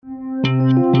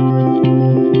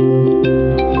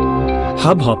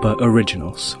Hubhopper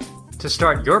Originals. To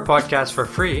start your podcast for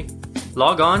free,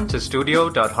 log on to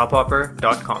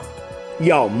studio.hubhopper.com.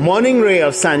 Your morning ray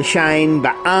of sunshine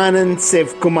by Anand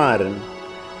Siv Kumaran.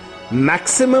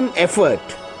 Maximum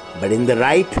effort, but in the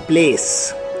right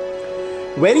place.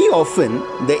 Very often,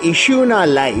 the issue in our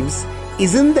lives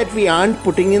isn't that we aren't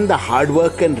putting in the hard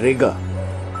work and rigor.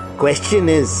 Question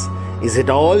is it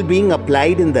all being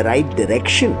applied in the right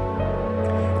direction?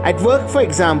 At work, for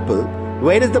example,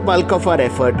 where does the bulk of our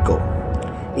effort go?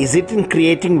 Is it in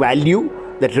creating value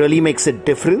that really makes a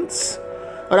difference?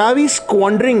 Or are we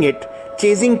squandering it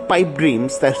chasing pipe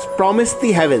dreams that promise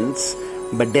the heavens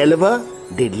but deliver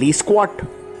diddly squat?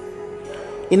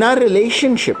 In our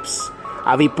relationships,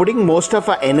 are we putting most of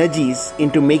our energies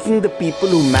into making the people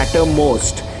who matter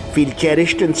most feel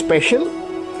cherished and special?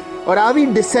 Or are we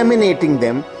disseminating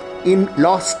them in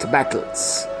lost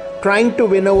battles, trying to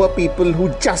win over people who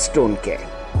just don't care?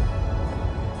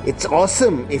 It's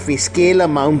awesome if we scale a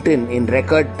mountain in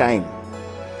record time,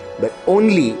 but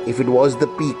only if it was the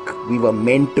peak we were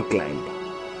meant to climb.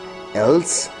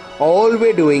 Else, all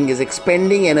we're doing is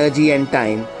expending energy and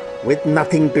time with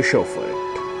nothing to show for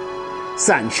it.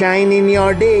 Sunshine in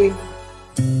your day.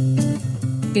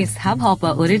 इस Hubhopper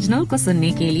original को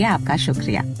सुनने के लिए आपका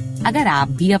शुक्रिया। अगर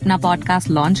आप भी अपना पॉडकास्ट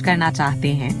लॉन्च करना चाहते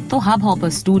हैं, तो हब हॉपर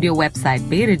स्टूडियो वेबसाइट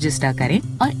पे रजिस्टर करें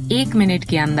और 1 मिनट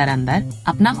के अंदर अंदर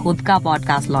अपना खुद का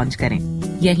पॉडकास्ट लॉन्च करें।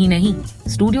 यही नहीं,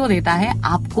 स्टूडियो देता है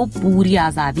आपको पूरी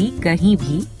आजादी कहीं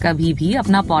भी कभी भी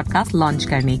अपना पॉडकास्ट लॉन्च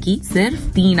करने की, सिर्फ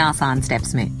 3 आसान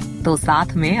स्टेप्स में। तो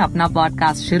साथ में अपना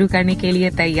पॉडकास्ट शुरू करने के लिए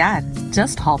तैयार?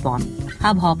 Just hop on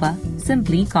hub hopper,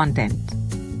 simply content.